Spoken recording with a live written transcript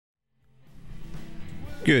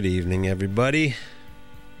Good evening, everybody.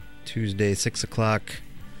 Tuesday, 6 o'clock.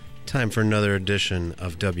 Time for another edition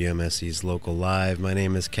of WMSE's Local Live. My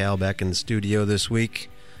name is Cal, back in the studio this week.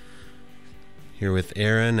 Here with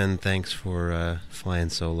Aaron, and thanks for flying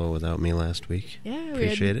solo without me last week. Yeah,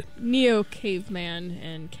 appreciate it. Neo Caveman,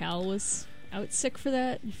 and Cal was out sick for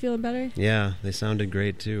that. You feeling better? Yeah, they sounded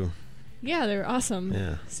great too. Yeah, they were awesome.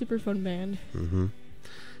 Yeah. Super fun band. Mm-hmm.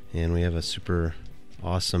 And we have a super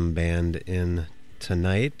awesome band in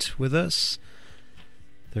tonight with us.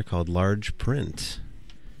 They're called Large Print.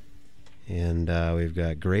 And we've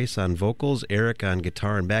got Grace on vocals, Eric on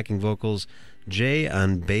guitar and backing vocals, Jay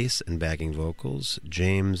on bass and backing vocals,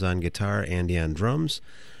 James on guitar, Andy on drums.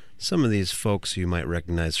 Some of these folks you might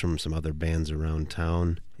recognize from some other bands around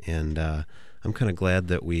town. And I'm kind of glad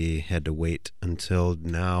that we had to wait until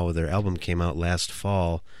now. Their album came out last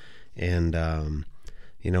fall. And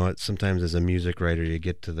you know, sometimes as a music writer, you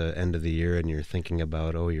get to the end of the year and you're thinking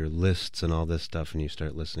about, your lists and all this stuff, and you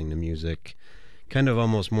start listening to music kind of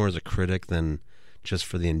almost more as a critic than just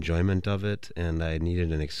for the enjoyment of it. And I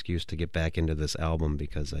needed an excuse to get back into this album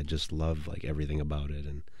because I just love everything about it.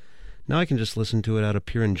 And now I can just listen to it out of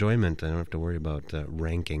pure enjoyment. I don't have to worry about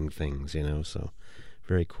ranking things, so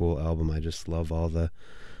very cool album. I just love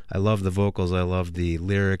I love the vocals, I love the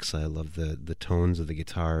lyrics, I love the tones of the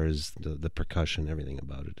guitars, the percussion, everything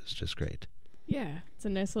about it is just great. Yeah, it's a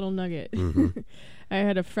nice little nugget. Mm-hmm. I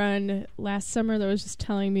had a friend last summer that was just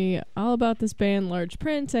telling me all about this band, Large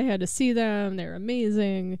Print. I had to see them. They're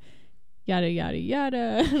amazing. Yada, yada,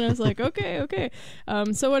 yada. And I was like, okay.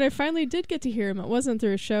 So when I finally did get to hear them, it wasn't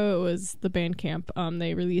through a show. It was the Bandcamp.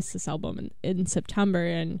 They released this album in September,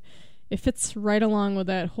 and it fits right along with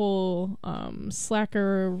that whole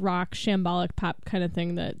slacker rock, shambolic pop kind of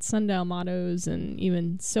thing that Sundial Mottos and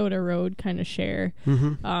even Soda Road kind of share,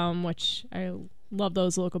 which I love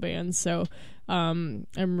those local bands. So I'm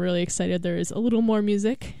really excited there's a little more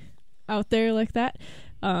music out there like that.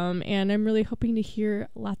 And I'm really hoping to hear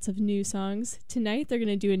lots of new songs. Tonight they're going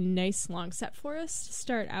to do a nice long set for us to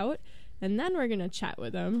start out, and then we're going to chat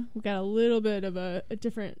with them. We've got a little bit of a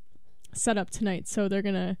different setup tonight, so they're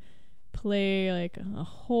going to play a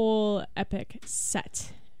whole epic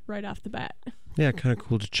set right off the bat. Yeah, kind of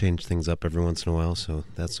cool to change things up every once in a while, so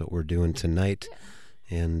that's what we're doing tonight.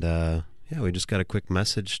 And we just got a quick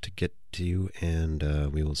message to get to you,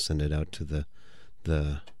 and we will send it out to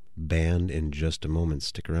the band in just a moment.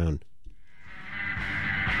 Stick around.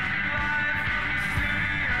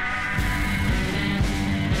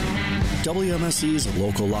 WMSE's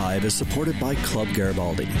Local Live is supported by Club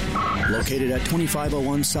Garibaldi. Located at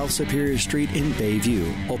 2501 South Superior Street in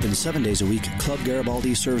Bayview. Open 7 days a week, Club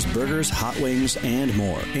Garibaldi serves burgers, hot wings, and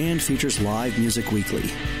more, and features live music weekly.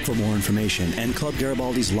 For more information and Club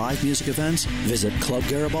Garibaldi's live music events, visit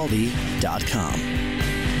clubgaribaldi.com.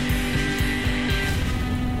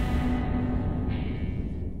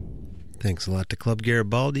 Thanks a lot to Club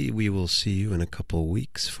Garibaldi. We will see you in a couple of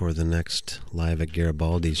weeks for the next Live at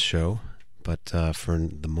Garibaldi's show. But for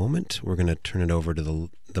the moment, we're going to turn it over to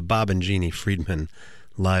the Bob and Jeannie Friedman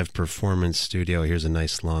live performance studio. Here's a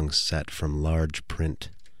nice long set from Large Print.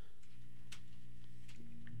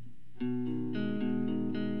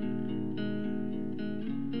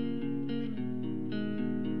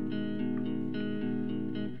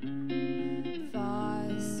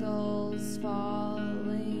 Fossils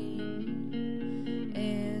falling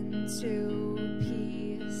into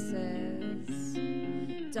pieces,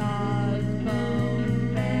 dog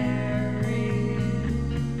bone buried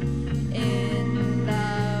in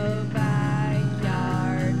the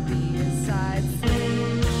backyard beside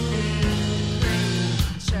sleeping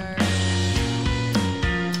creatures.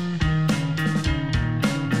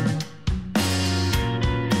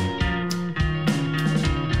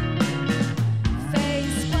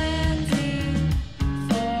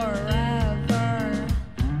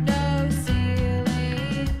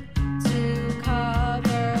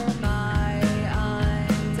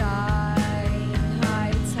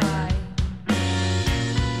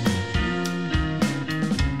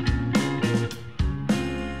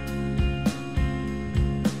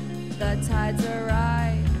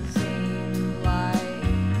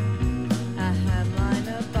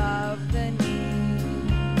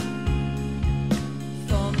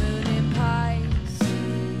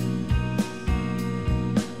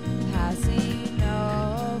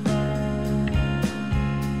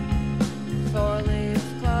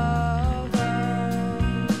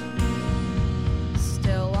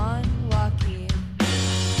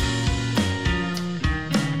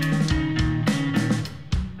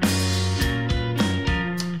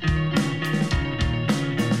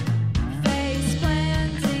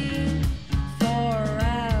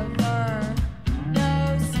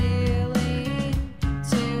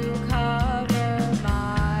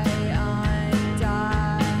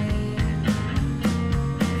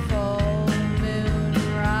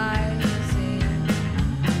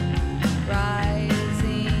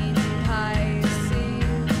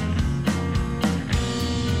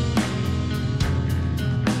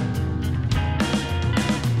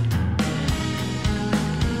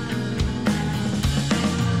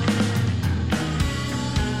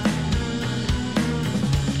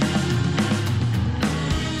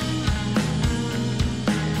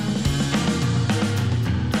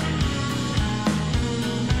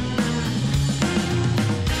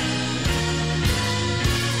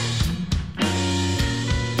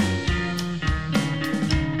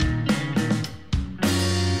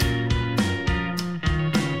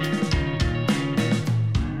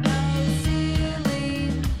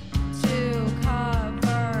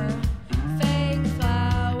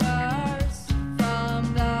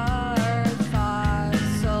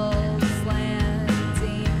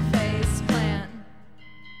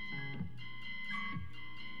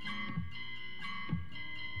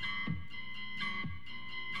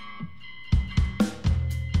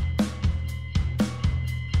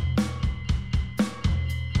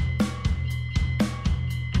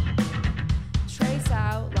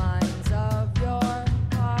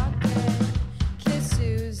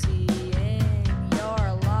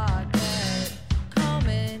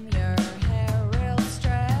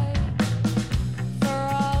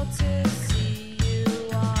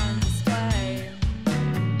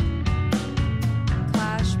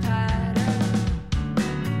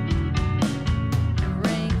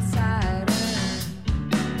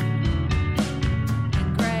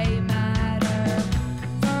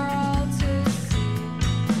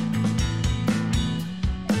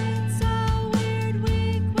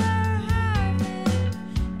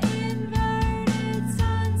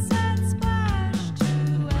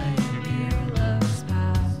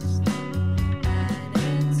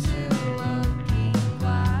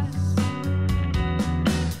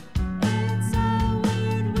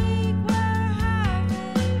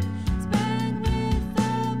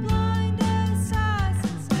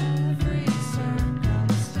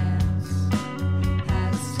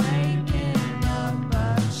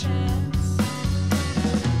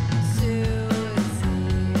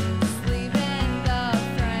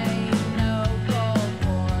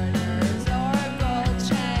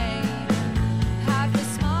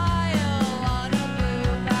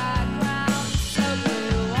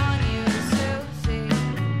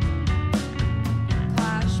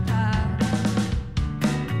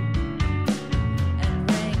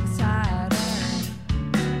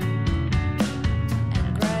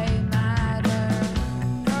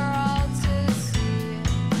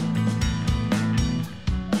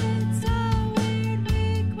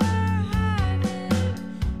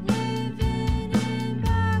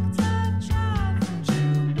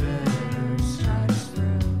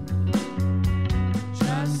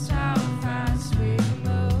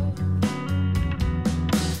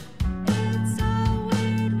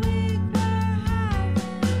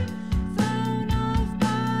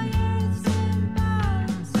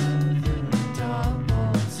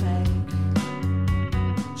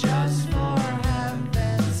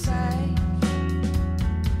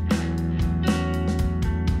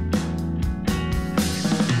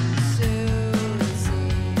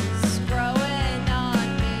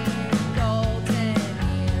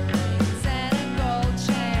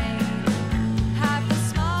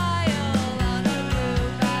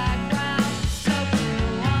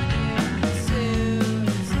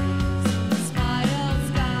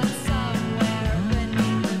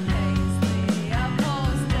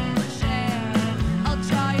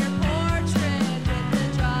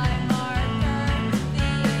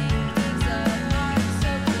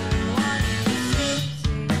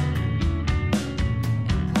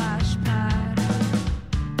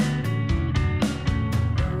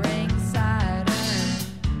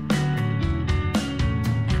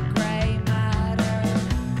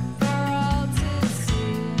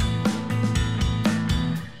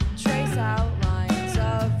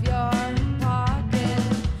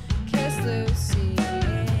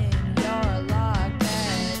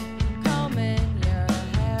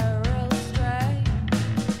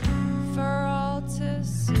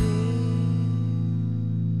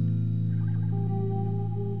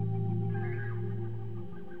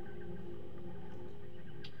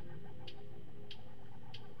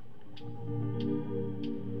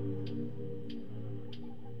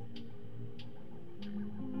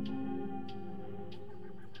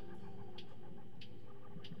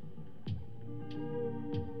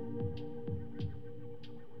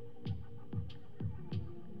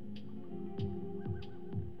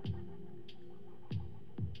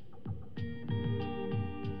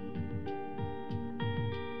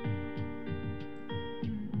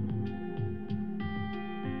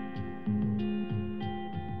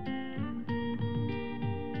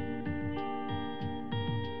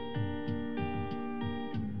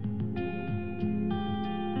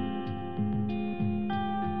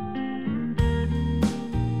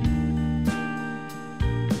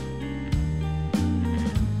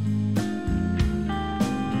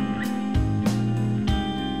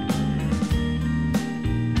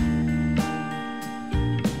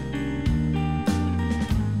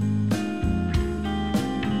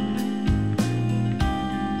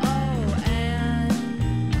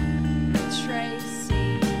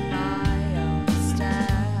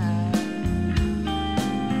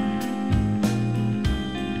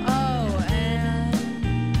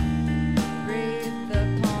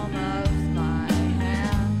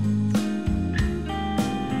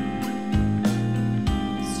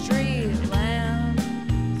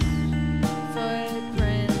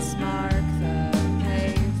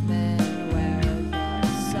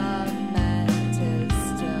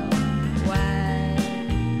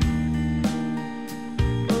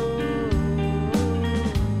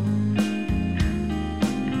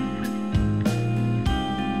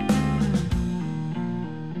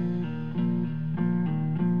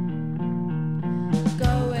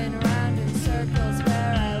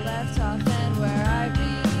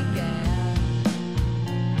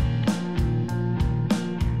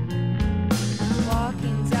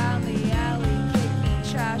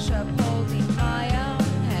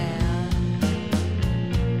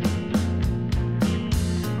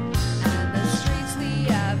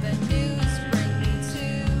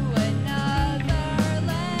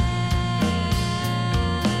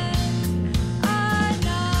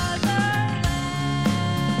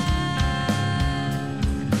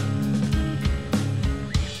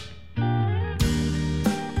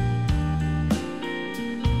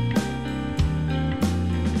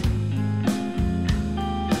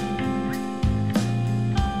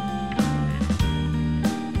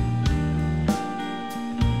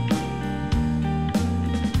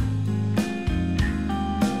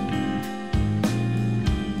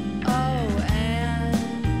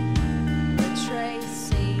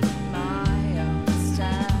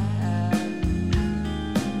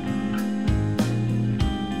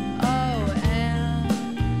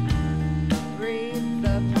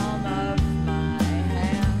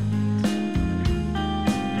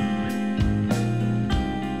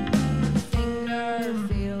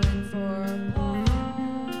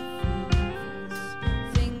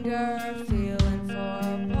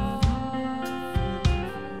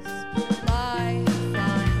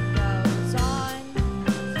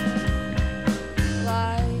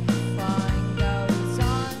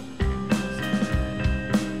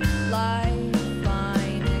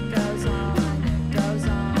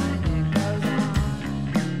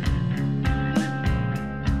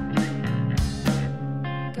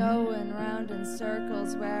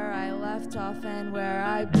 left off and where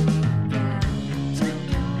I began.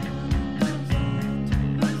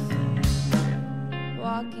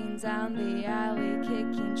 Walking down the alley,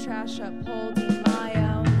 kicking trash up, holding my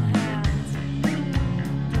own hands.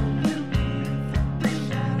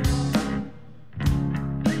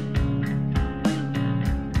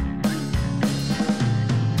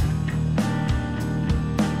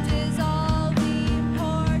 Dissolving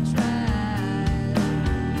portraits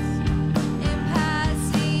in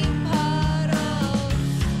passing puddles,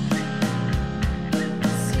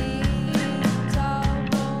 seeing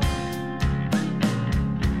double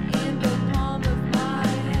in the palm of my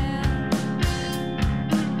hand,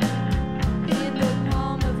 in the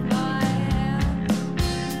palm of my hand.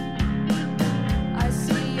 I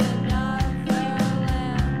see another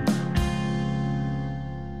land.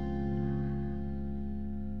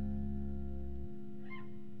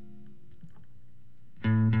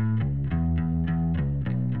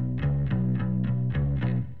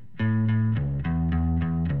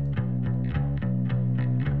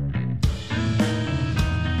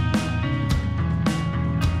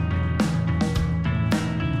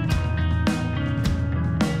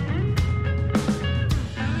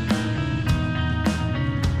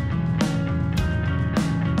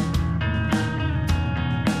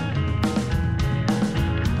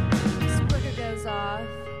 Spricker goes off,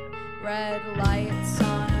 red lights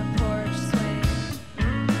on a porch swing,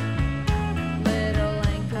 little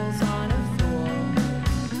ankles on a fool,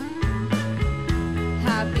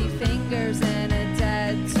 happy fingers in a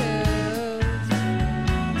dead tooth,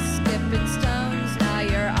 skipping stones, now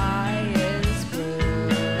your eye is blue.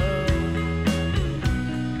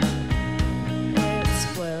 It's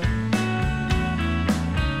blue.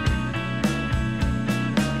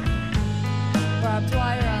 Barbed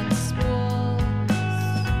wire on spools,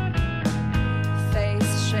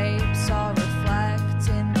 face shapes all reflect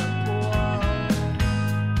in the pool,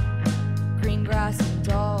 green grass and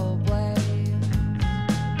dull blades,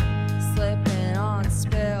 slipping on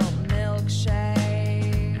spilled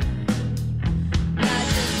milkshake,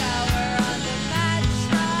 magic hour on the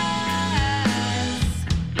mattress,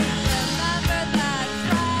 remember that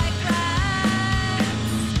fragrance,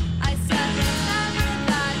 I said remember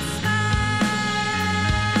that smell.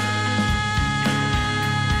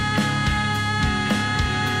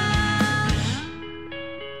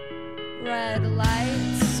 Red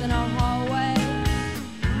lights in a hallway,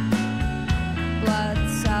 blood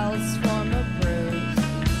cells form a bruise,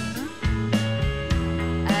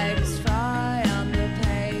 eggs fry on the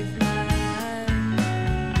pavement,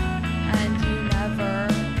 and you never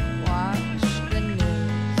watch the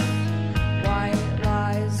news. White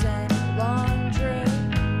lies and laundry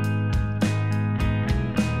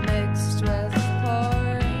mixed with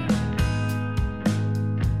chlorine,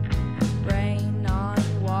 rain on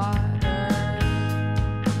water,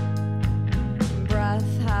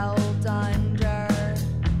 breath held under.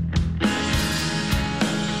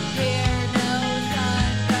 Hear no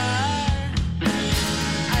thunder.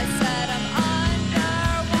 I said I'm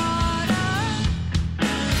underwater.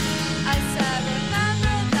 I said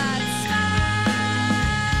remember that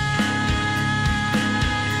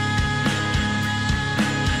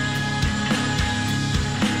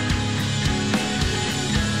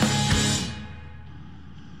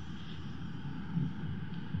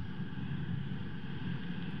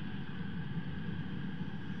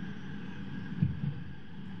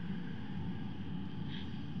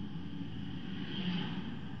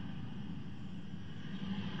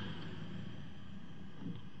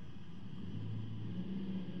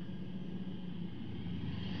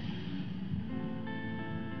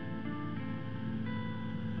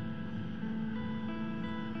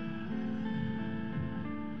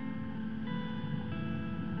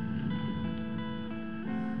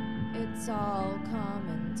it's all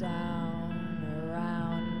coming down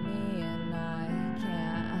around me, and I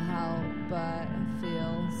can't help but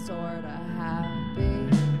feel sorta happy.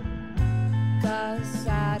 The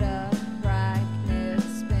sad arachnid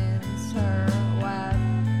spins her web,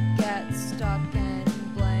 gets stuck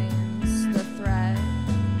and blames the thread.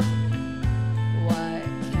 What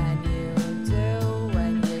can you do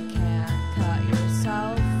when you can't cut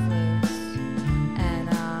yourself loose? And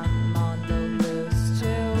I'm on the loose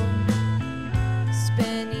too,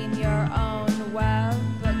 spinning your own web,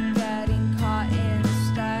 but getting caught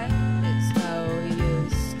instead. It's no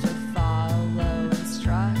use to follow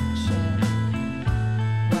instruction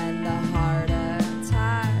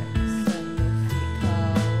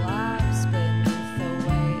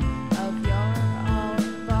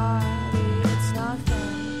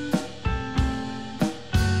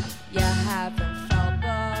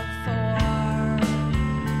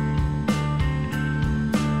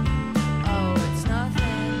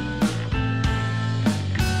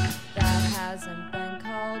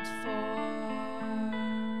called for.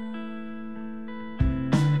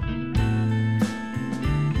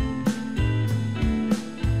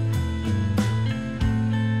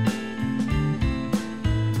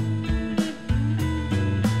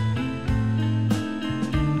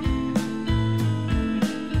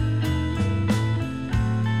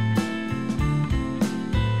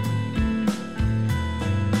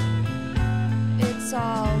 It's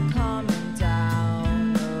all coming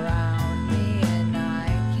down around me and I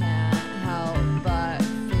can't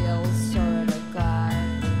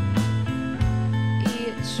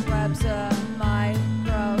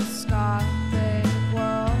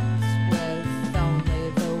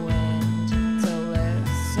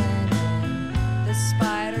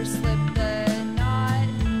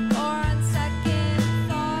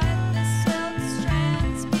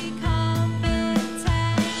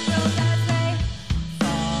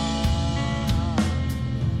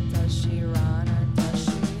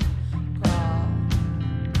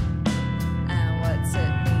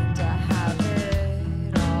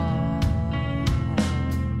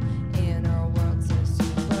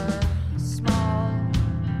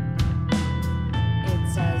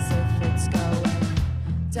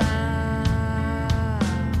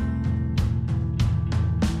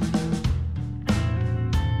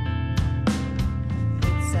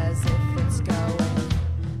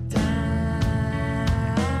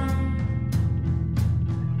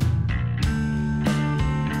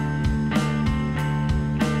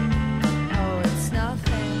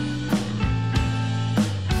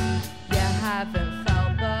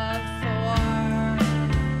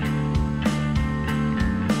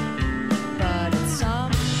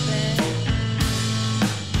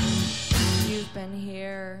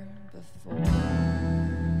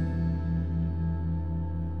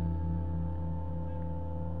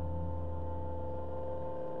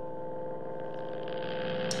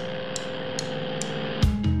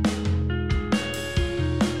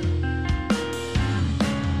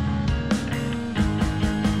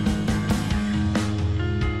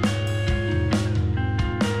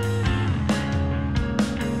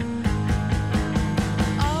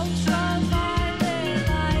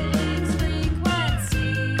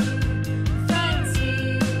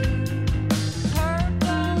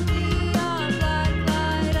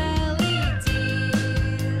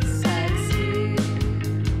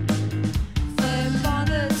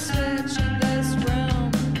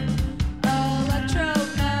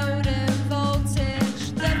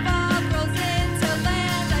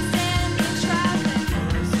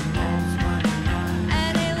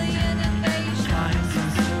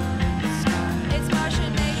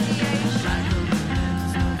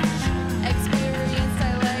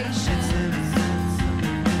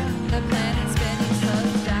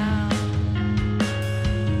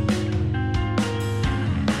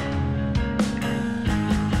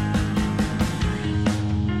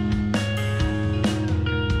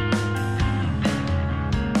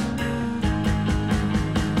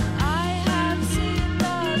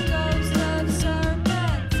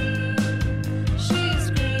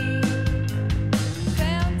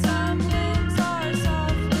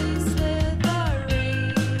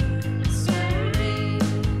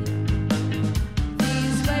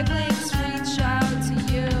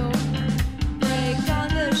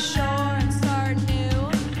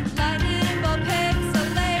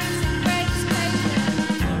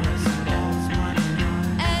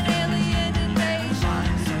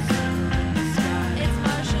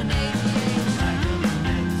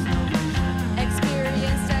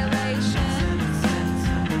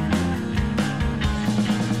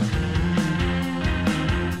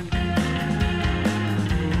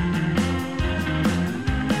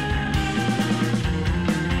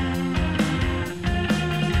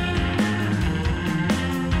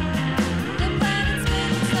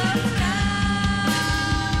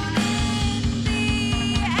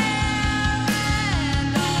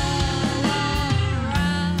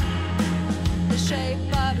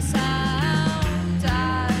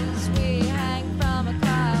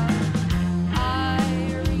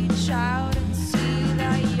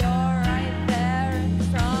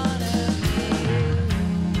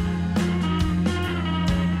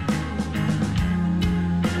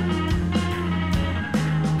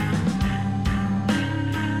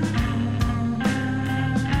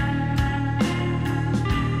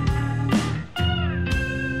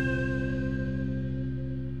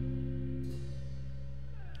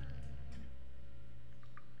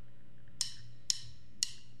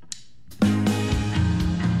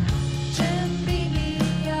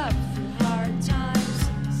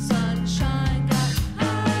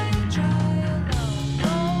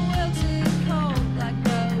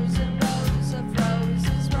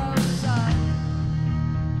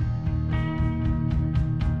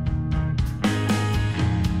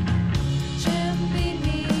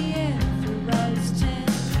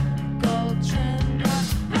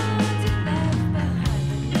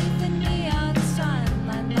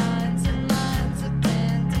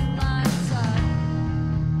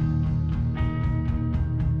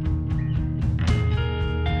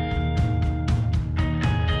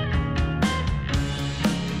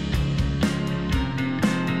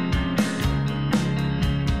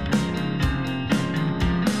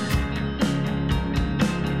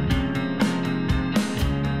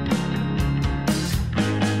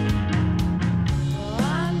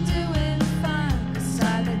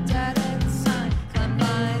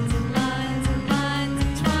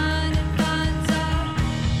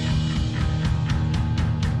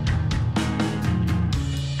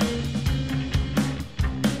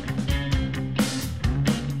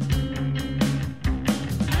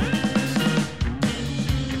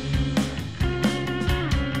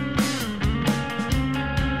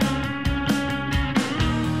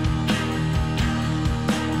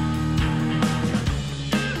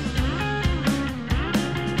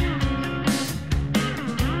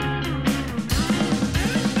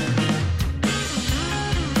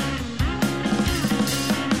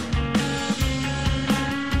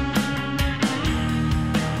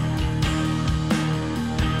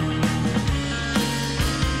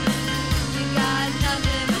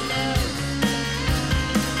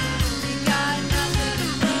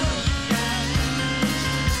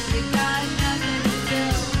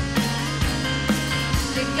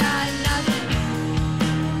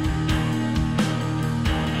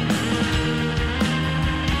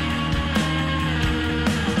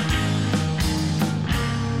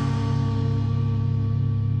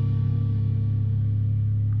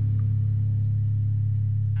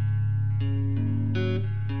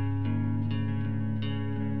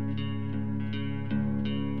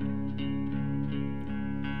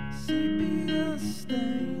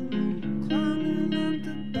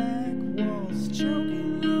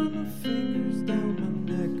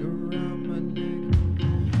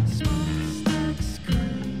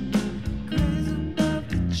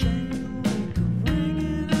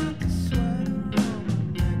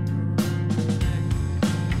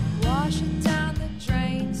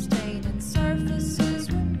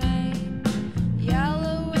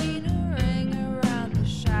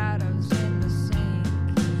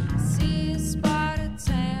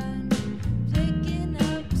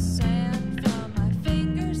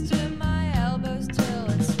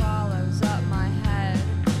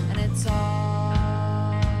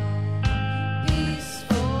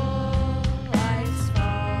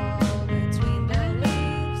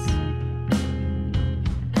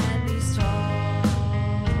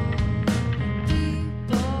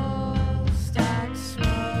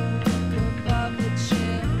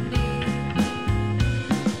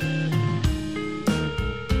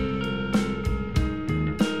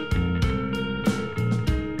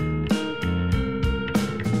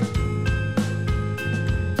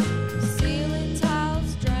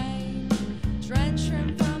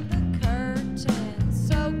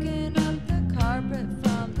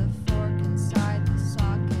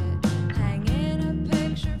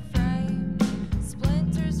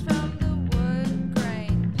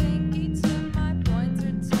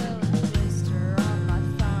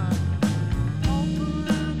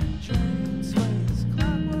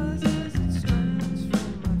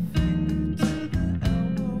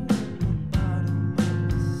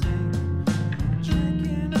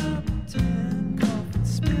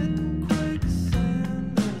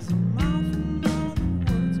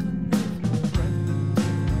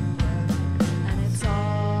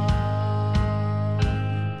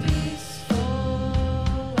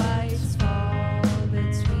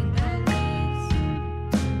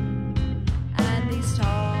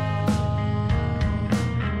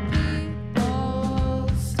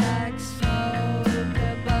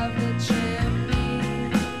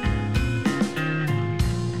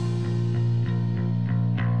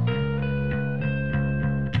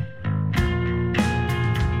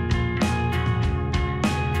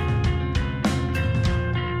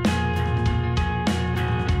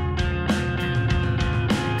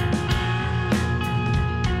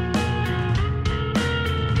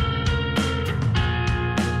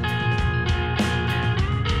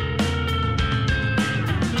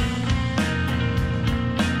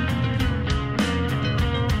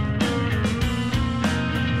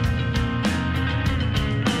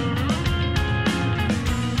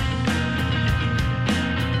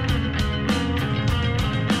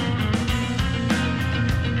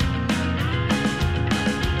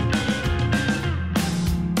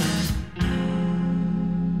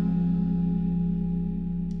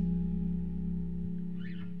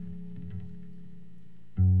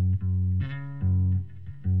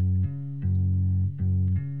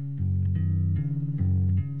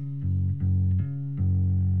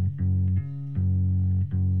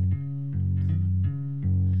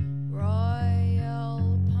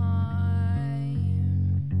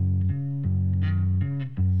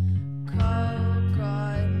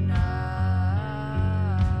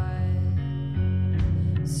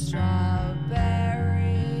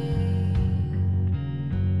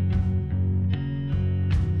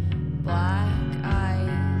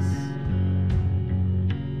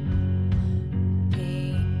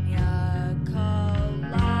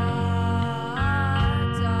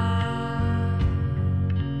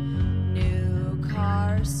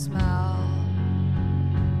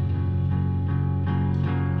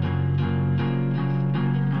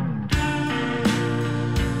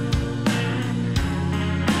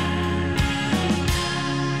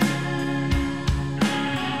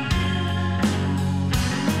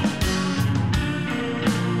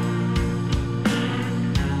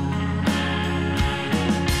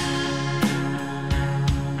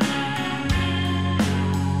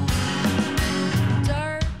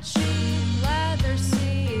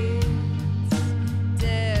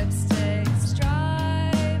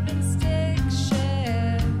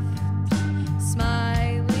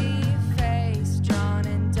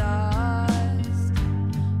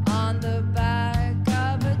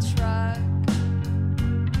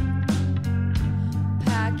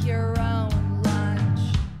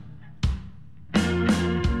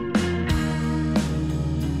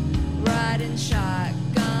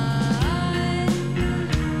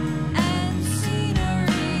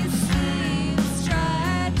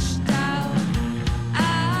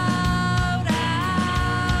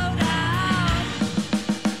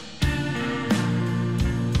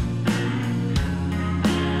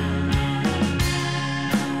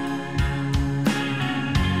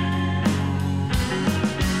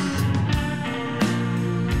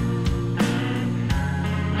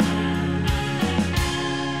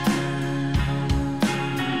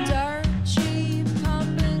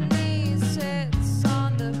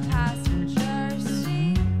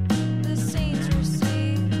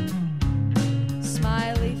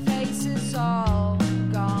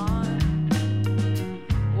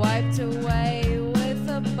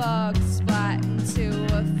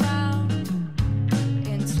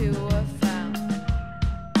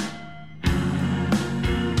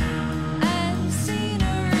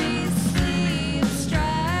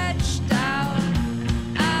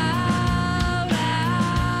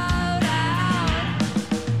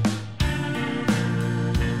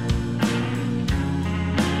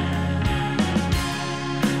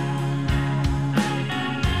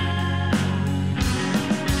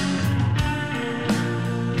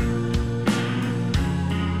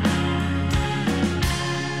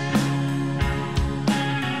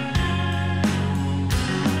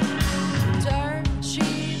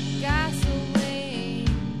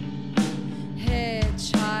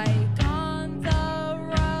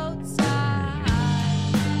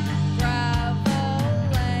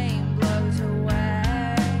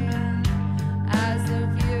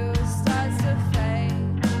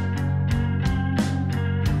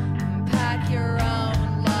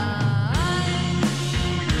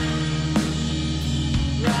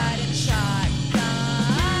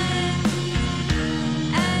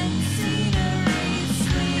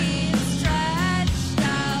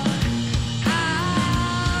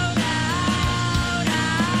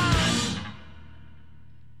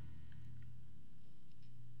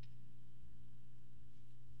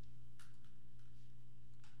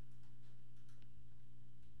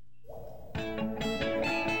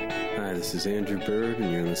This is Andrew Bird, and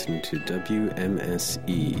you're listening to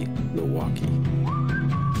WMSE Milwaukee.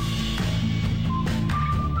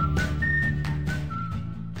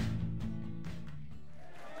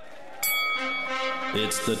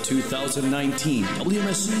 It's the 2019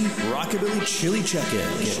 WMSC Rockabilly Chili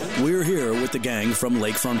Check-In. We're here with the gang from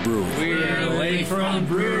Lakefront Brewery. We're Lakefront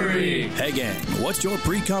Brewery. Hey gang, what's your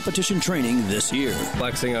pre-competition training this year?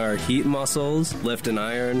 Flexing our heat muscles, lifting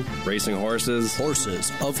iron, racing horses. Horses,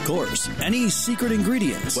 of course. Any secret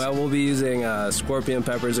ingredients? Well, we'll be using scorpion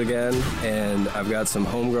peppers again, and I've got some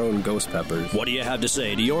homegrown ghost peppers. What do you have to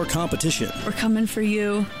say to your competition? We're coming for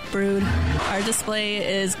you, Brood. Our display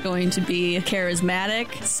is going to be charismatic,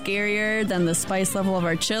 scarier than the spice level of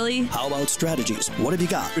our chili. How about strategies? What have you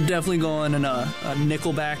got? We're definitely going in a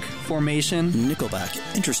Nickelback formation. Nickelback,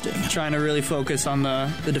 interesting. Trying to really focus on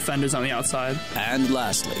the defenders on the outside. And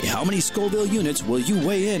lastly, how many Scoville units will you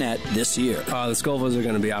weigh in at this year? The Scovilles are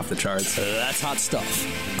going to be off the charts. That's hot stuff.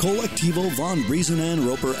 Collectivo Von Briesen and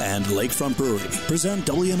Roper and Lakefront Brewery present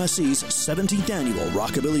WMSC's 17th annual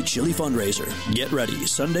Rockabilly Chili Fundraiser. Get ready,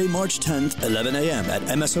 Sunday, March 10th, 11 a.m. at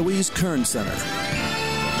MSOE's Kern Center.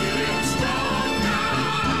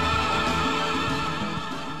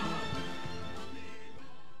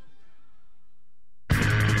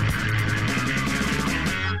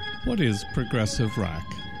 What is progressive rock?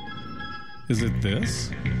 Is it this?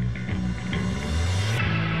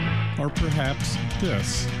 Or perhaps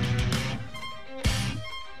this?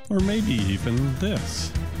 Or maybe even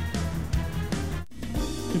this?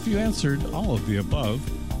 If you answered all of the above,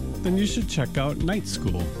 then you should check out Night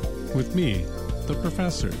School with me, the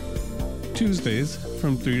professor, Tuesdays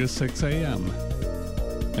from 3 to 6 a.m.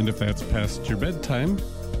 And if that's past your bedtime,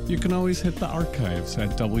 you can always hit the archives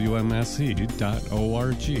at WMSE.org.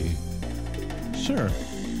 Sure,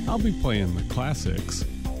 I'll be playing the classics.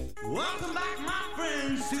 Welcome back, my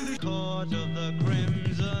friends, to the court of the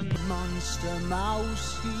Crimson Monster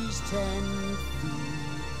Mouse. He's 10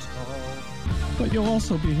 feet tall. But you'll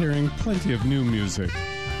also be hearing plenty of new music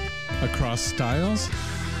across styles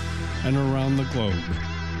and around the globe.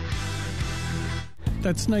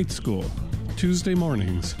 That's Night School, Tuesday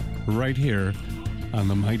mornings, right here on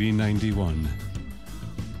the Mighty 91.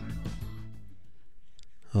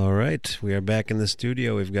 All right, we are back in the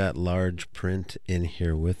studio. We've got Large Print in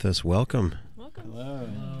here with us. Welcome. Welcome. Hello.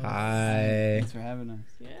 Hi. Thanks for having us.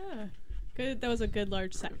 Yeah. Good. That was a good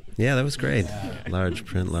large set. Yeah, that was great. Large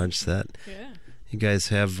Print, large set. Yeah. You guys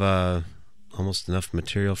have almost enough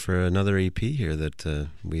material for another EP here that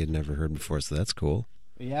we had never heard before, so that's cool.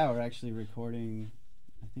 Yeah, we're actually recording,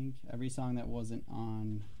 I think, every song that wasn't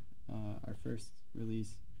on our first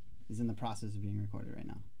release is in the process of being recorded right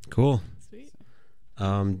now. Cool. Sweet.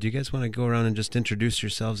 Do you guys want to go around and just introduce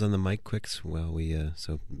yourselves on the mic quick while we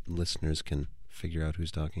so listeners can figure out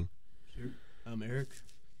who's talking? Sure. I'm Eric.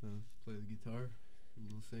 Play the guitar and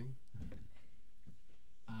we'll sing.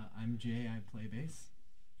 I'm Jay. I play bass.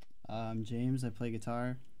 I'm James. I play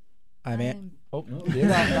guitar. No,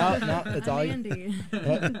 it's all Andy.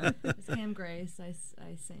 It's Cam Grace. I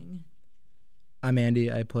sing. I'm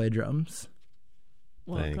Andy. I play drums.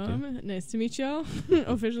 Welcome. Nice to meet y'all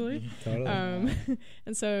officially. Totally.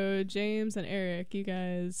 And so James and Eric, you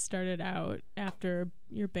guys started out after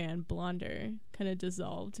your band Blonder kind of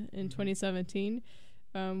dissolved in 2017.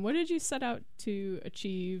 What did you set out to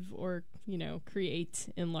achieve or, create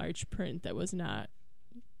in Large Print that was not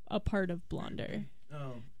a part of Blonder?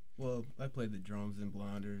 Well, I played the drums in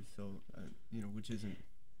Blonder, so, which isn't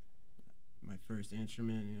my first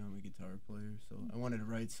instrument. I'm a guitar player, so I wanted to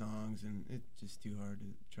write songs, and it's just too hard to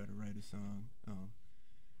try to write a song.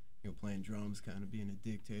 Playing drums, kind of being a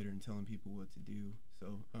dictator and telling people what to do.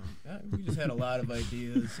 So we just had a lot of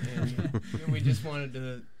ideas, and we just wanted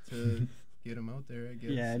to get them out there, I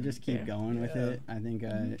guess. Yeah, just keep going with it. I think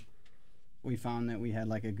we found that we had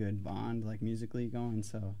like a good bond, like musically going,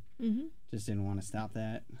 so just didn't want to stop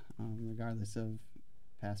that, regardless of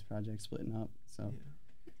past projects splitting up. So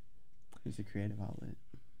it's a creative outlet.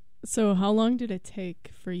 So how long did it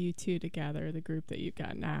take for you two to gather the group that you've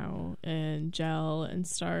got now and gel and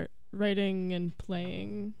start writing and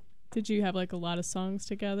playing? Did you have like a lot of songs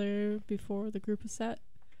together before the group was set?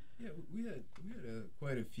 Yeah, we had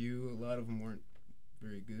quite a few. A lot of them weren't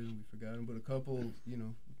very good. We forgot them, but a couple,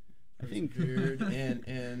 I think weird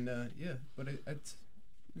and but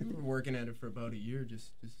we were working at it for about a year,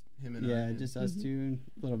 just him and I. Yeah, just us two,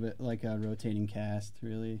 a little bit like a rotating cast,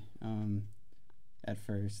 really, at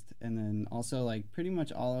first. And then also, like, pretty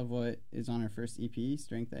much all of what is on our first EP,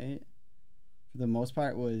 Strength 8, for the most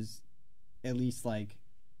part was at least, like,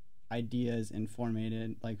 ideas and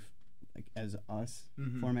formatted, like as us,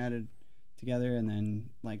 formatted together, and then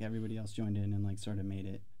like everybody else joined in and like sort of made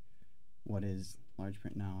it what is Large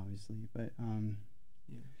Print now, obviously. But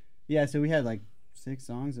yeah, so we had like 6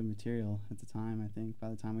 songs of material at the time. I think by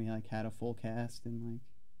the time we like had a full cast and like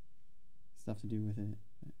stuff to do with it.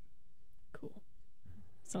 But. Cool.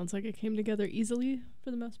 Sounds like it came together easily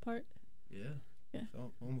for the most part. Yeah. Yeah.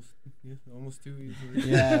 So almost too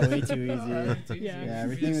easily. Yeah, way too easy. Yeah,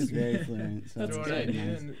 everything was very fluent. So That's throw good. an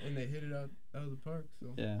idea and they hit it out of the park.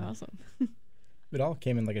 So yeah, awesome. It all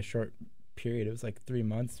came in like a short period. It was like 3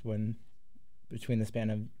 months when between the span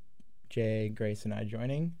of Jay, Grace, and I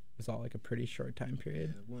joining. It was all like a pretty short time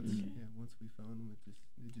period. Yeah, once we found them,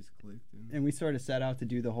 it just clicked. And we sort of set out to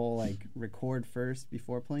do the whole like record first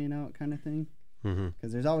before playing out kind of thing.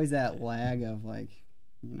 Because there's always that lag of like,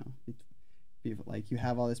 you know, like you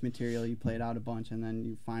have all this material, you play it out a bunch, and then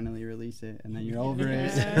you finally release it, and then you're over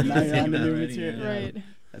it, and now you're on the new material. Right.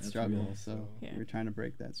 That struggle. Real, so we're trying to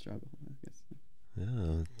break that struggle, I guess.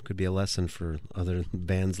 Yeah, could be a lesson for other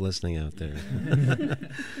bands listening out there.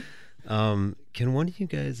 Can one of you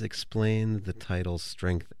guys explain the title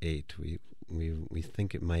Strength 8? We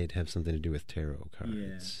think it might have something to do with tarot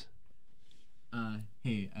cards. Yeah.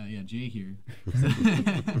 Jay here.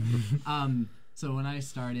 So when I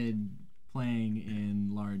started playing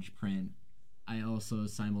in Large Print, I also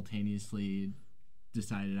simultaneously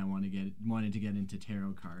decided I wanted to get into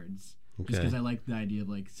tarot cards. Just because I like the idea of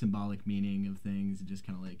like symbolic meaning of things, and just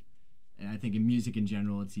kind of like, and I think in music in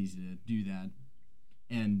general, it's easy to do that.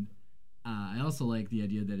 And I also like the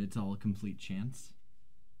idea that it's all complete chance.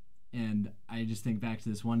 And I just think back to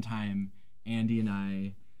this one time, Andy and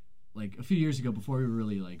I, like a few years ago, before we were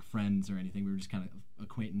really like friends or anything, we were just kind of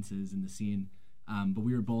acquaintances in the scene. But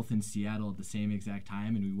we were both in Seattle at the same exact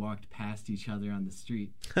time, and we walked past each other on the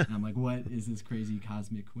street. And I'm like, what is this crazy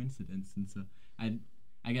cosmic coincidence? And so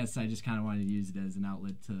I guess I just kind of wanted to use it as an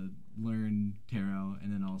outlet to learn tarot,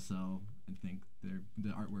 and then also I think the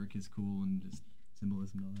artwork is cool and just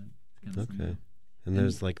symbolism and all that. It's kind of okay. And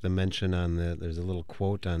there's like the mention on there's a little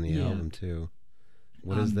quote on the album too.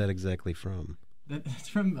 What is that exactly from? That's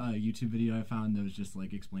from a YouTube video I found that was just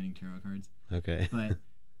like explaining tarot cards. Okay. But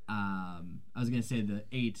I was gonna say the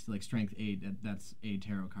 8, like Strength 8, that's a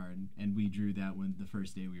tarot card, and we drew that when the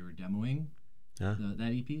first day we were demoing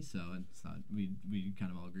that EP. So I thought we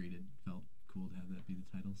kind of all agreed it felt cool to have that be the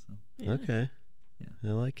title. So okay, I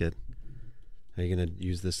like it. Are you gonna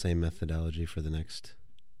use the same methodology for the next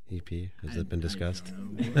EP? Has it been discussed?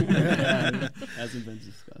 Hasn't been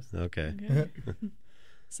discussed. Okay.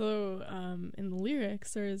 So in the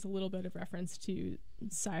lyrics, there is a little bit of reference to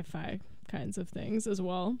sci-fi kinds of things as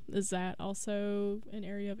well. Is that also an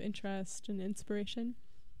area of interest and inspiration?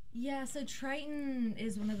 Yeah, so Triton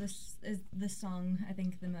is one of the song, I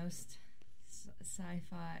think, the most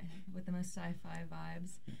sci-fi, with the most sci-fi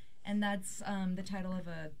vibes. And that's the title of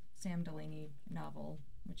a Sam Delaney novel,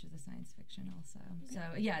 which is a science fiction also. So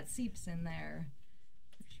yeah, it seeps in there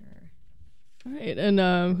for sure. All right, and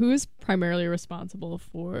who is primarily responsible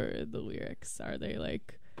for the lyrics? Are they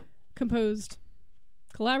like composed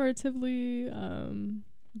collaboratively?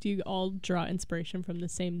 Do you all draw inspiration from the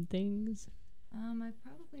same things? I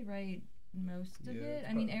probably write most of it.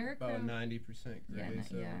 I mean, Erica about 90% Grace, I would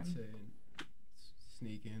say, and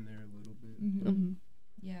sneak in there a little bit. Mm-hmm.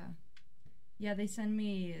 Yeah. They send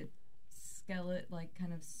me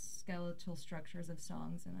kind of skeletal structures of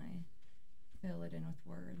songs, and I fill it in with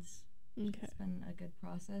words. Okay. It's been a good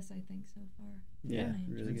process, I think, so far. Yeah,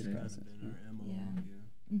 really good process.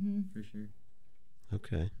 For sure.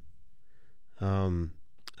 Okay.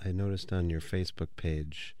 I noticed on your Facebook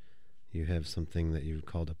page you have something that you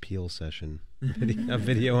called a peel session, a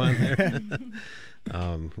video on there.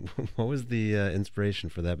 What was the inspiration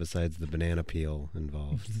for that besides the banana peel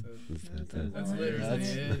involved? That's literally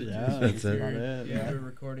it. Yeah, that's it. Yeah, we're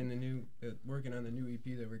recording working on the new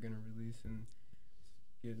EP that we're going to release and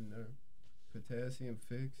getting our potassium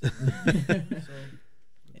fixed. So,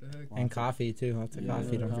 what the heck? And coffee too. Lots of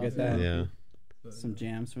coffee. Don't forget that. Yeah. Some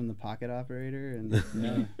jams from the Pocket Operator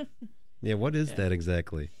and yeah. What is that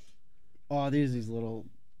exactly? Oh, there's these little.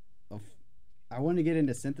 I want to get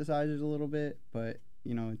into synthesizers a little bit, but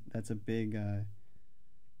that's a big. I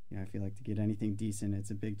feel like to get anything decent,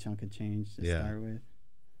 it's a big chunk of change to start with.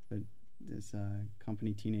 But this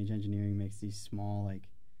company, Teenage Engineering, makes these small, like,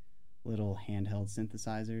 little handheld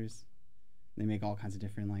synthesizers. They make all kinds of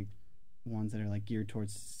different, like, ones that are like geared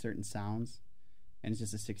towards certain sounds, and it's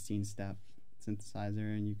just a 16-step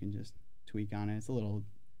synthesizer, and you can just tweak on it. It's a little.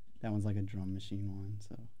 That one's like a drum machine one,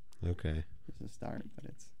 so. Okay. It's a start,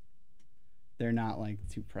 but they're not like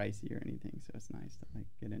too pricey or anything, so it's nice to like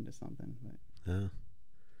get into something, but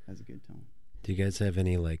has a good tone. Do you guys have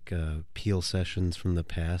any like Peel sessions from the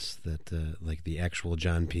past that like the actual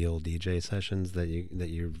John Peel DJ sessions that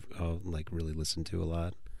you've like really listened to a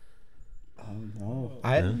lot? No.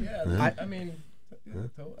 I mean,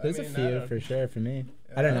 there's a few for sure for me.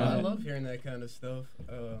 I don't know. I love hearing that kind of stuff.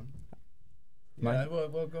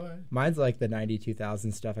 Well, go ahead. Mine's like the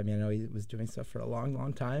 90s, stuff. I mean, I know he was doing stuff for a long,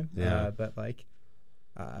 long time. Yeah. But like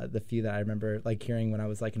the few that I remember like hearing when I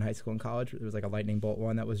was like in high school and college, there was like a Lightning Bolt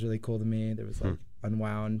one that was really cool to me. There was like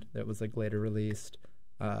Unwound that was like later released.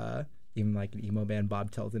 Even like an emo band, Bob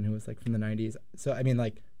Tilton, who was like from the 90s. So I mean,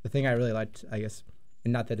 like the thing I really liked, I guess,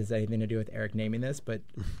 and not that it has anything to do with Eric naming this, but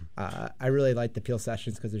I really liked the Peel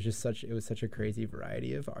sessions because it was such a crazy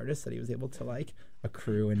variety of artists that he was able to like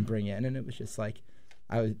accrue and bring in, and it was just like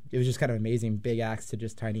it was just kind of amazing, big acts to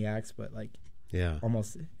just tiny acts, but like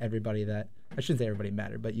almost everybody that I shouldn't say everybody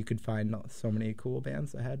mattered, but you could find so many cool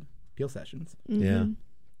bands that had Peel sessions. Mm-hmm. Yeah.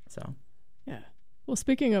 So. Yeah. Well,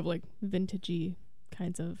 speaking of like vintagey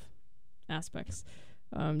kinds of aspects.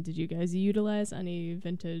 Did you guys utilize any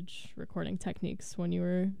vintage recording techniques when you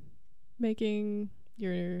were making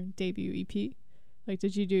your debut EP? Like,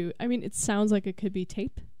 did you do... I mean, it sounds like it could be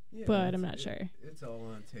tape, but I'm not sure. It's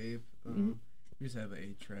all on tape. We just have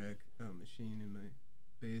an 8-track machine in my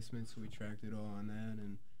basement, so we tracked it all on that.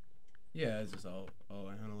 And, it's just all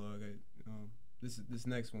analog. This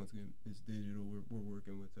next one's is digital. We're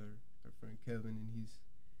working with our friend Kevin, and he's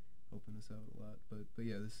helping us out a lot. But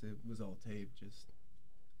yeah, it was all tape, just...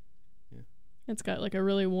 Yeah. It's got like a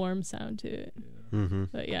really warm sound to it. Yeah. Mm-hmm.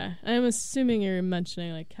 But yeah, I'm assuming you're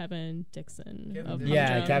mentioning like Kevin Dixon of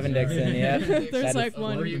Humdrum. Kevin Dixon, yeah. There's like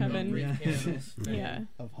one Kevin. Yeah.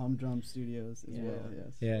 Of Humdrum Studios as well,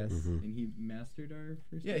 yes. Yes. And he mastered our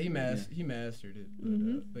first he mastered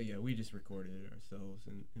it. But yeah, we just recorded it ourselves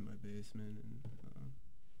in my basement,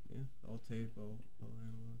 and all tape, all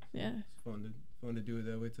analog. Yeah. It's fun to do it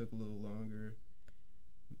that way. It took a little longer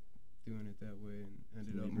doing it that way, and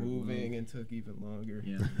ended up moving and took even longer.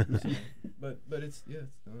 Yeah. but it's done,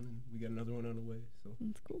 and we got another one on the way. So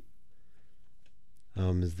that's cool.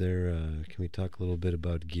 Is there? Can we talk a little bit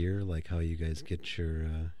about gear, like how you guys get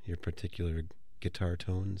your particular guitar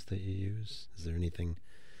tones that you use? Is there anything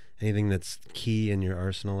that's key in your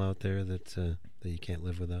arsenal out there that you can't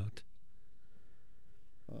live without?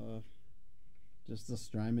 Just the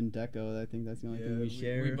Strymon Deco. I think that's the only thing we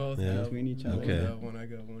share. We both have between each other. Okay. Got one, I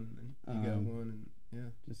got one, and you got one,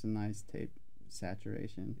 and just a nice tape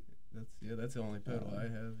saturation. That's the only pedal I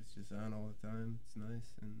have. It's just on all the time. It's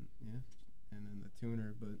nice, and and then the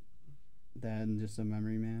tuner, but that and just a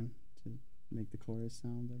Memory Man to make the chorus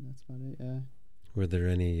sound. But that's about it. Yeah. Were there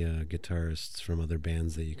any guitarists from other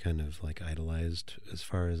bands that you kind of like idolized as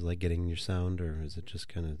far as like getting your sound, or is it just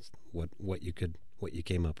kind of what you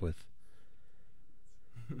came up with?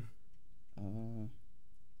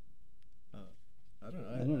 I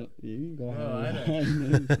don't know. You can go ahead. I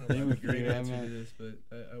don't have a great answer to this, but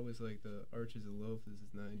I was like the Arches of Loaf. This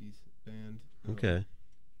is '90s band. Okay.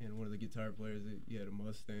 And one of the guitar players, he had a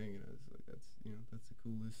Mustang, and I was like, that's the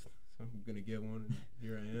coolest. So I'm gonna get one, and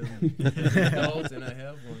here I am. I'm an adult, and I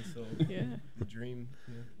have one. So the dream.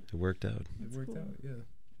 Yeah. It worked out. It worked out. Yeah.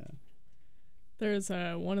 There's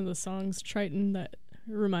one of the songs, Triton, that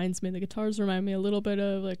reminds me. The guitars remind me a little bit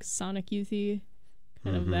of like Sonic Youthy,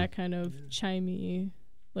 kind of that kind of chimey,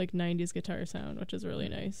 like '90s guitar sound, which is really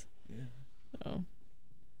nice. Yeah. So,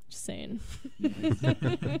 just saying.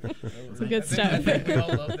 It's good stuff. I think we all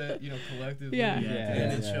love that, collectively. Yeah.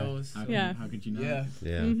 And it shows. How could you not?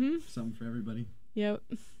 Yeah. Mm-hmm. Something for everybody. Yep.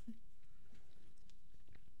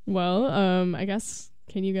 Well, I guess,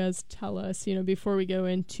 can you guys tell us, before we go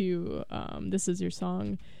into This Is Your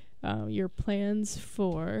Song, your plans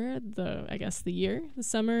for the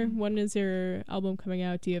summer? When is your album coming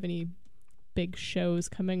out? Do you have any big shows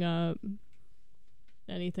coming up?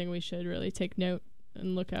 Anything we should really take note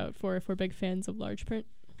and look out for if we're big fans of Large Print?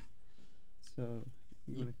 So,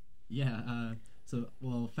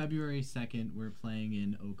 February 2nd, we're playing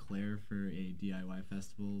in Eau Claire for a DIY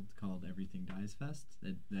festival called Everything Dies Fest.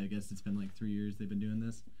 I guess it's been like 3 years they've been doing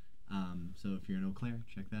this. So if you're in Eau Claire,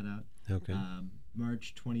 check that out. Okay.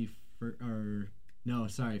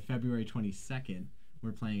 February 22nd,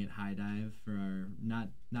 we're playing at High Dive for our not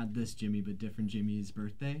this Jimmy but different Jimmy's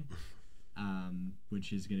birthday,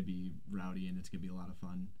 which is going to be rowdy and it's going to be a lot of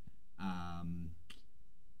fun.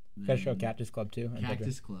 Got to show Cactus Club too.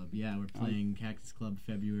 Cactus Club, yeah, we're playing Cactus Club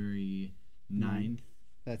February 9th.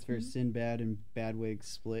 That's for Sinbad and Badwig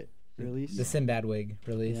split release. The Sinbad Wig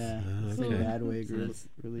release. Yeah, okay. Sinbad Wig release.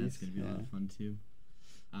 That's going to be a lot of fun too.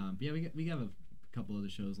 We have a couple other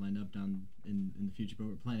shows lined up down in the future, but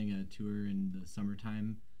we're planning a tour in the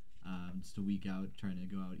summertime just a week out, trying to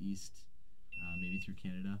go out east, maybe through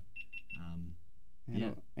Canada.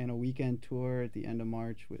 And a weekend tour at the end of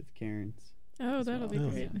March with Cairns. Oh, that'll be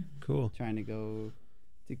great. Cool. Trying to go.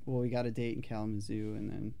 We got a date in Kalamazoo, and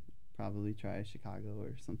then probably try Chicago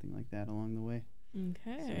or something like that along the way.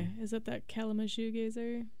 Okay. So. Is it that Kalamazoo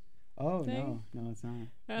Gazer? Oh, thing? No, it's not.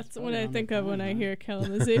 That's what I think of when I hear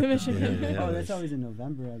Kalamazoo, Michigan. Oh, that's always in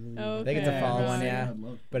November, I believe. Okay. I think it's a fall one, yeah.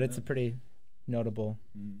 But it's a pretty notable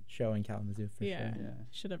show in Kalamazoo for sure. Yeah,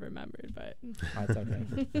 should have remembered, but it's okay.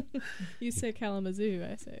 You say Kalamazoo,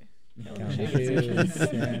 I say Kalamazoo.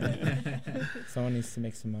 Someone needs to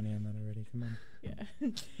make some money on that already. Come on. Yeah.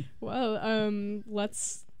 Well,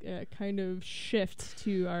 let's kind of shift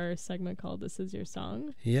to our segment called This Is Your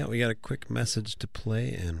Song. Yeah, we got a quick message to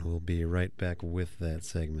play, and we'll be right back with that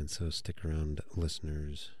segment, so stick around,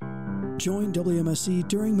 listeners. Join WMSC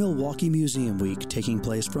during Milwaukee Museum Week, taking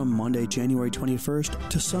place from Monday, January 21st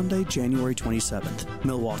to Sunday, January 27th.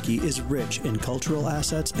 Milwaukee is rich in cultural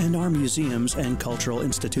assets, and our museums and cultural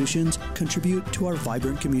institutions contribute to our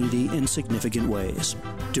vibrant community in significant ways.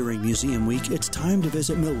 During Museum Week, it's time to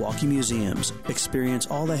visit Milwaukee museums, experience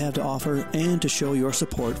all they have to offer, and to show your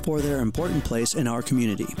support for their important place in our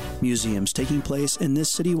community. Museums taking place in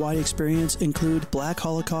this citywide experience include Black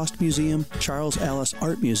Holocaust Museum, Charles Allis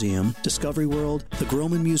Art Museum, Discovery World, the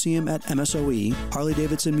Groman Museum at MSOE,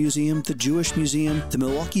 Harley-Davidson Museum, the Jewish Museum, the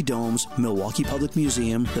Milwaukee Domes, Milwaukee Public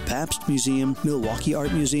Museum, the Pabst Museum, Milwaukee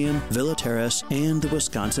Art Museum, Villa Terrace, and the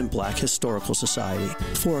Wisconsin Black Historical Society.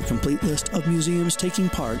 For a complete list of museums taking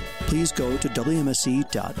part, please go to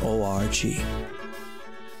WMSC.org.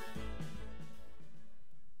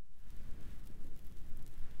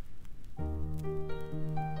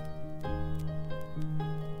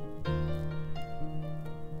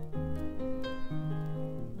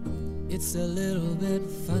 It's a little bit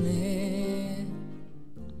funny.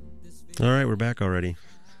 All right, we're back already.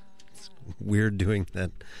 It's weird doing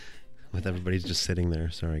that with everybody just sitting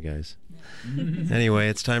there. Sorry, guys. Anyway,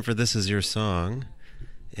 it's time for This Is Your Song.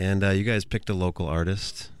 And you guys picked a local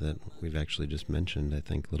artist that we've actually just mentioned, I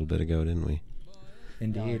think, a little bit ago, didn't we?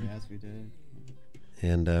 Indeed. Yes, we did.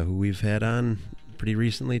 And who we've had on pretty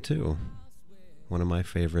recently, too. One of my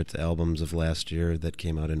favorite albums of last year that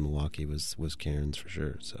came out in Milwaukee was Cairns, for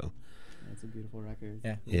sure. So that's a beautiful record.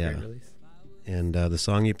 Yeah. Great release. And the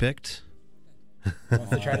song you picked? Wants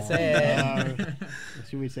to try to say it.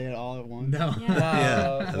 Should we say it all at once? No.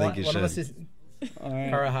 Yeah, I think you should. One of us is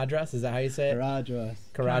Karahadras, is that how you say it?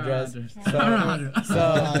 Karadras.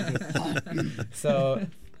 So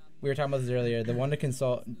we were talking about this earlier. The one to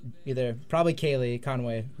consult, probably Kaylee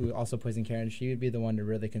Conway, who also plays in Karen, she would be the one to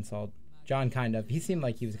really consult. John kind of. He seemed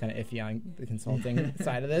like he was kind of iffy on the consulting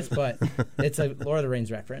side of this, but it's a Lord of the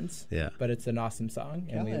Rings reference. Yeah. But it's an awesome song.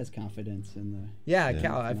 Cal has confidence in the... Yeah,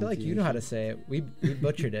 Cal, I feel like you know how to say it. We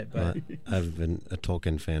butchered it, but... I've been a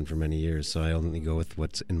Tolkien fan for many years, so I only go with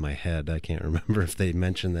what's in my head. I can't remember if they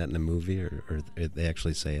mention that in the movie or they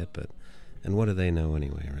actually say it, but... And what do they know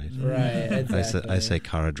anyway, right? Right, exactly. I say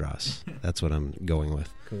Karadras. That's what I'm going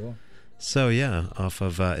with. Cool. So, yeah, off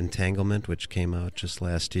of Entanglement, which came out just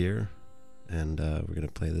last year. And we're going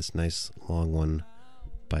to play this nice long one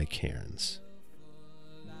by Cairns.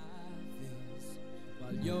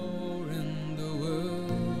 While you're in the world.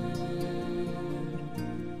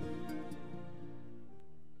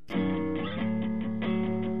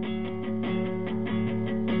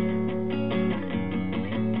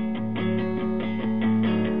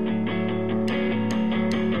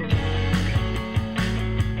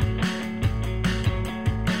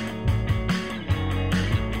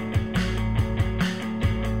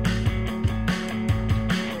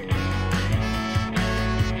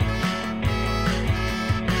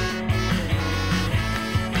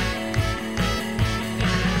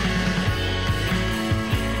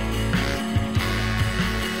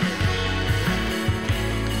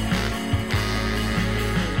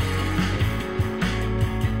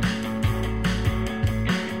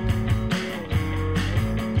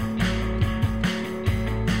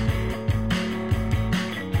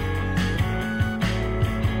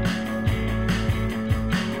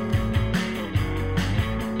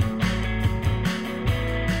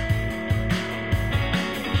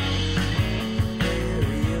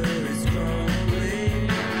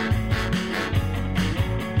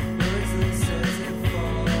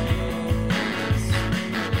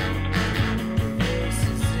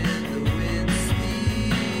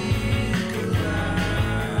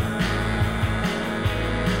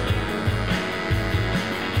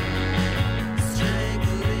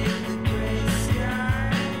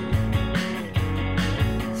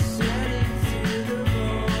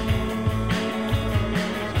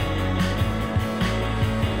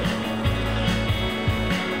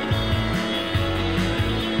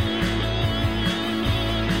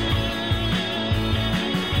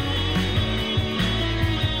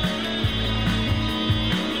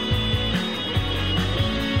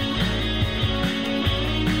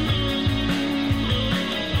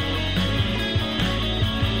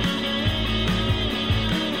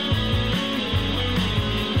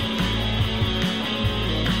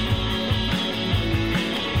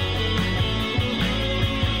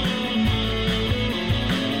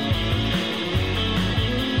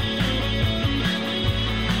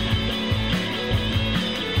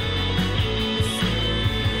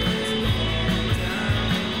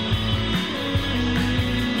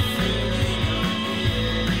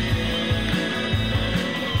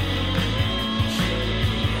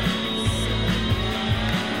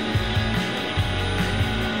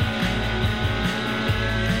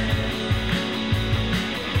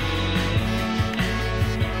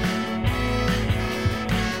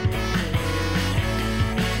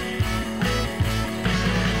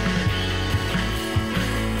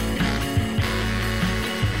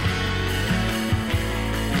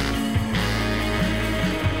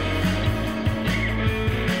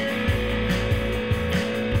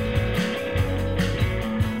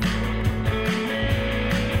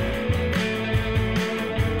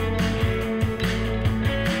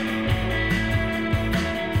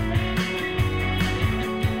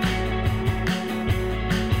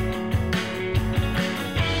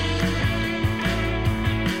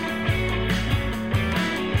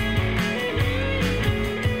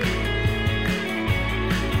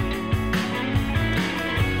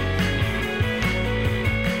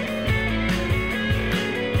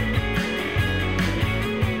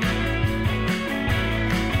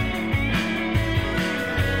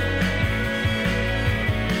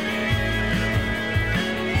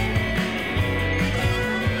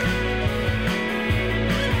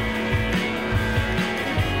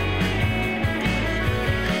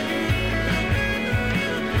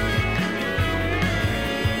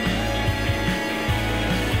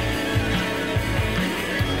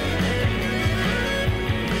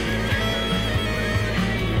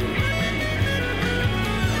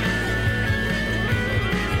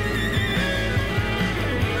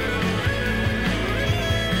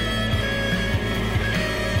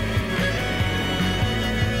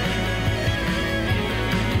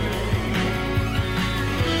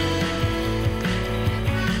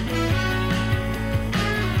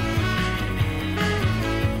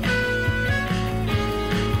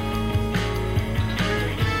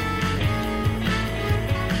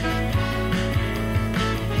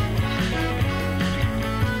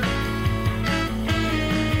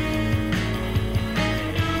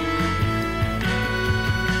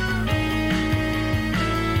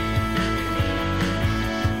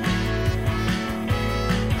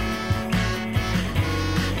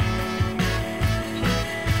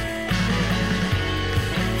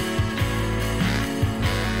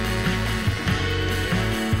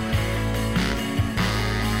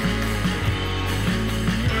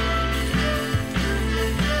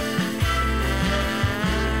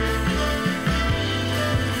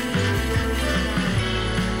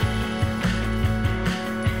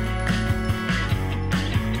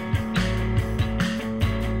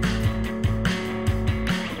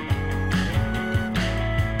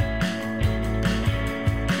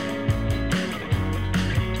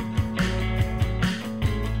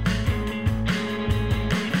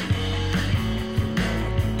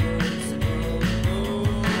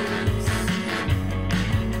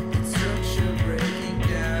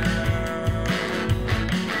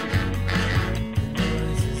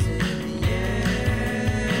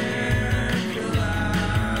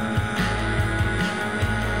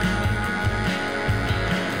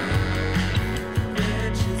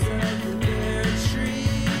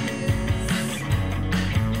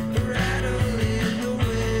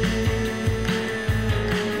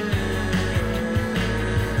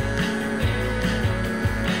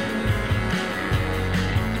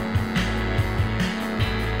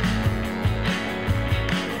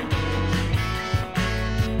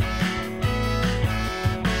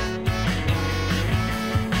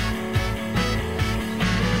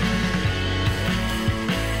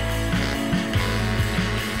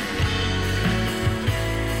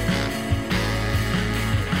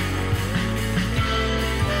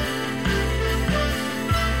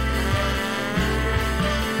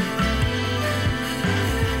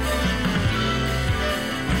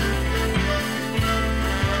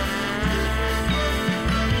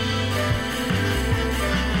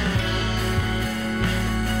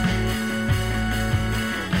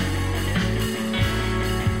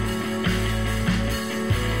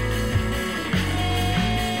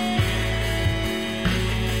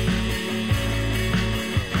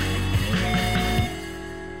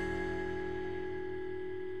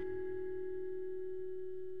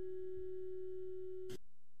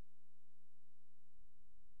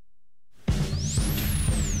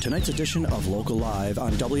 Tonight's edition of Local Live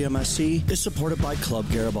on WMSC is supported by Club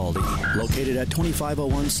Garibaldi. Located at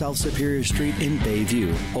 2501 South Superior Street in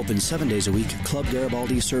Bayview. Open 7 days a week, Club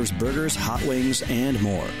Garibaldi serves burgers, hot wings, and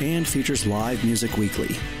more, and features live music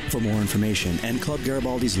weekly. For more information and Club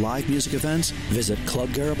Garibaldi's live music events, visit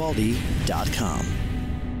clubgaribaldi.com.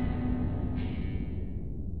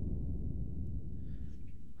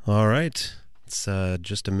 All right. It's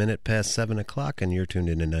just a minute past 7 o'clock, and you're tuned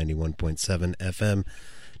in to 91.7 FM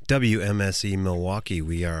WMSE Milwaukee.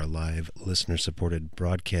 We are a live listener-supported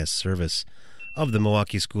broadcast service of the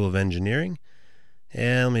Milwaukee School of Engineering.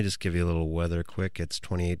 And let me just give you a little weather quick. It's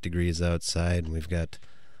 28 degrees outside, and we've got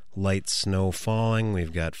light snow falling.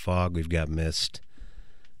 We've got fog. We've got mist.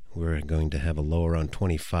 We're going to have a low around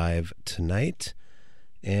 25 tonight.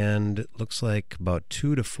 And it looks like about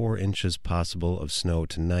 2 to 4 inches possible of snow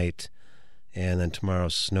tonight. And then tomorrow,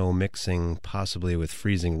 snow mixing possibly with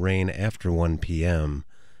freezing rain after 1 p.m.,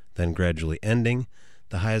 then gradually ending.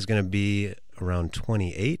 The high is going to be around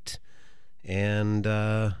 28, and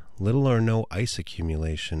little or no ice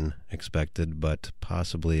accumulation expected, but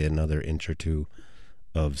possibly another inch or two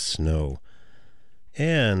of snow.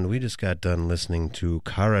 And we just got done listening to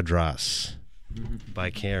Karadras by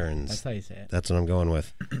Cairns. That's how you say it. That's what I'm going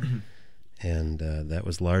with. And that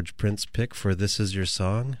was Large Print's pick for This Is Your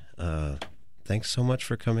Song. Thanks so much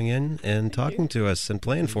for coming in and talking to us and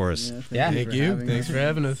playing for us. Yeah, thank you. Thanks for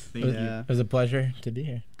having us. It was a pleasure to be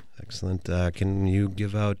here. Excellent. Can you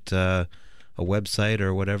give out a website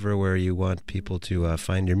or whatever where you want people to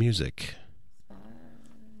find your music?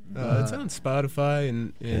 It's on Spotify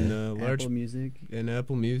and Large Apple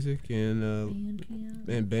Music and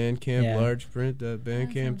Bandcamp, Yeah.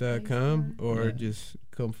 largeprint.bandcamp.com, or just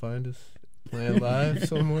come find us playing live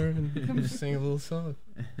somewhere and just sing a little song.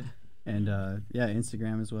 And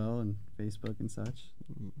Instagram as well, and Facebook and such.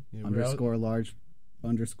 Yeah, _ large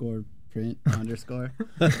 _ print _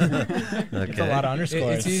 It's a lot of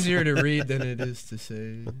underscores. It's easier to read than it is to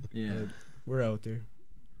say. Yeah. We're out there.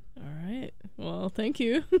 All right. Well, thank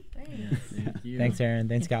you. Thank you. Thanks, Aaron.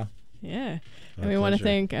 Thanks, Cal. Yeah. My And we want to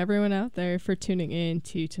pleasure. thank everyone out there for tuning in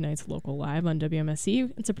to tonight's Local Live on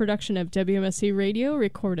WMSE. It's a production of WMSE Radio,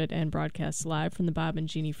 recorded and broadcast live from the Bob and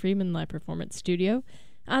Jeannie Freeman Live Performance Studio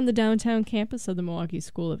on the downtown campus of the Milwaukee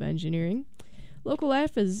School of Engineering. Local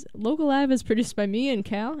Live is produced by me and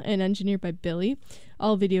Cal and engineered by Billy.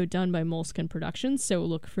 All video done by Moleskin Productions, so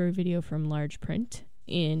look for a video from Large Print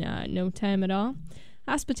in no time at all.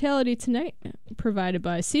 Hospitality tonight provided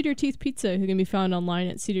by Cedar Teeth Pizza, who can be found online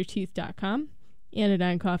at cedarteeth.com.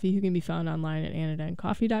 Anodyne Coffee, who can be found online at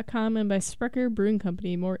anodynecoffee.com. And by Sprecher Brewing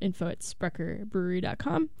Company. More info at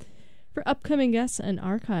spreckerbrewery.com. For upcoming guests and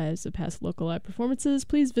archives of past Local Live performances,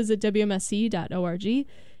 please visit WMSC.org.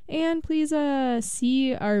 And please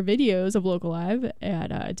see our videos of Local Live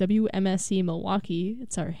at WMSC Milwaukee.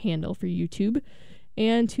 It's our handle for YouTube.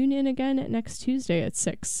 And tune in again next Tuesday at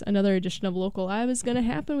 6. Another edition of Local Live is going to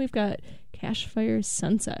happen. We've got Cash Fire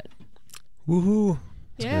Sunset. Woohoo!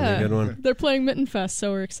 It's gonna be a good one. They're playing Mitten Fest,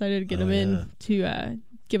 so we're excited to get them in to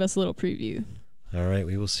give us a little preview. All right,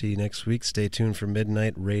 we will see you next week. Stay tuned for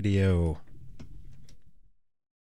Midnight Radio.